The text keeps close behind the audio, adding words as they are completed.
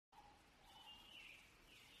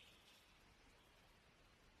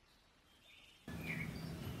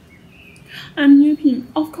I'm Yuping.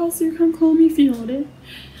 Of course, you can call me Fiore.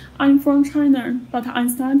 I'm from China, but I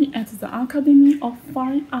study at the Academy of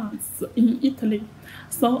Fine Arts in Italy,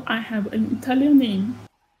 so I have an Italian name.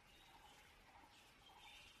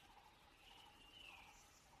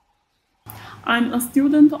 I'm a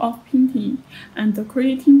student of painting, and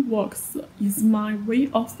creating works is my way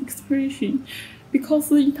of expression. Because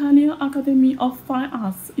the Italian Academy of Fine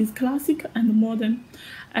Arts is classic and modern,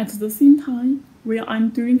 at the same time, while I'm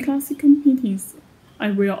doing classical paintings,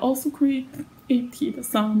 I will also create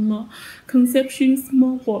some conception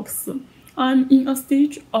small works. I'm in a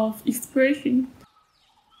stage of expression.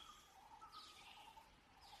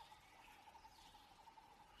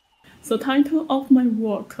 The title of my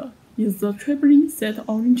work is The Traveling Set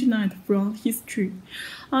Originated from History.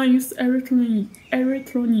 I use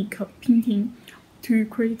electronic painting to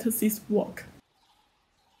create this work.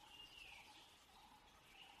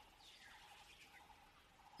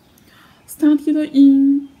 Started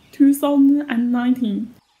in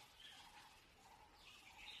 2019.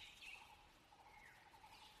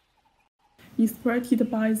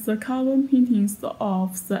 Inspired by the carbon paintings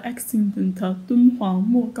of the extant Dunhuang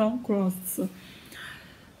Mogao Cross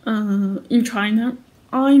in China,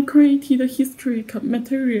 I created historic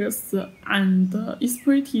materials and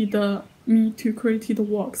inspired me to create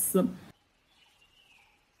works.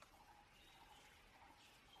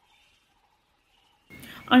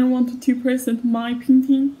 I want to present my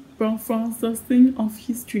painting brought from the scene of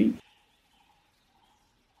history.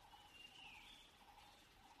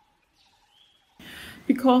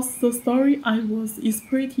 Because the story I was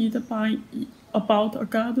inspired by about a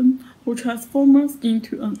garden who transforms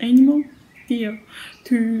into an animal, deer,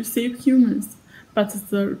 to save humans, but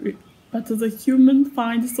the human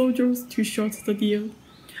find soldiers to shoot the deer,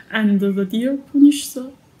 and the deer punish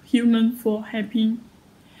the human for helping.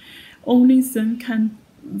 Only then can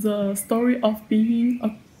the story of being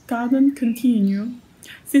a garden continue.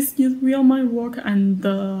 This is where my work and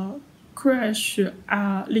the crash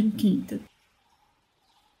are linked.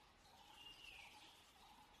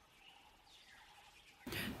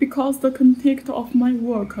 Because the context of my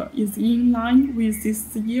work is in line with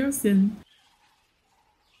this year's theme.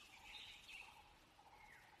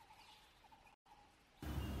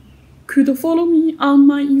 Could follow me on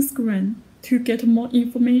my Instagram to get more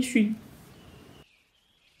information.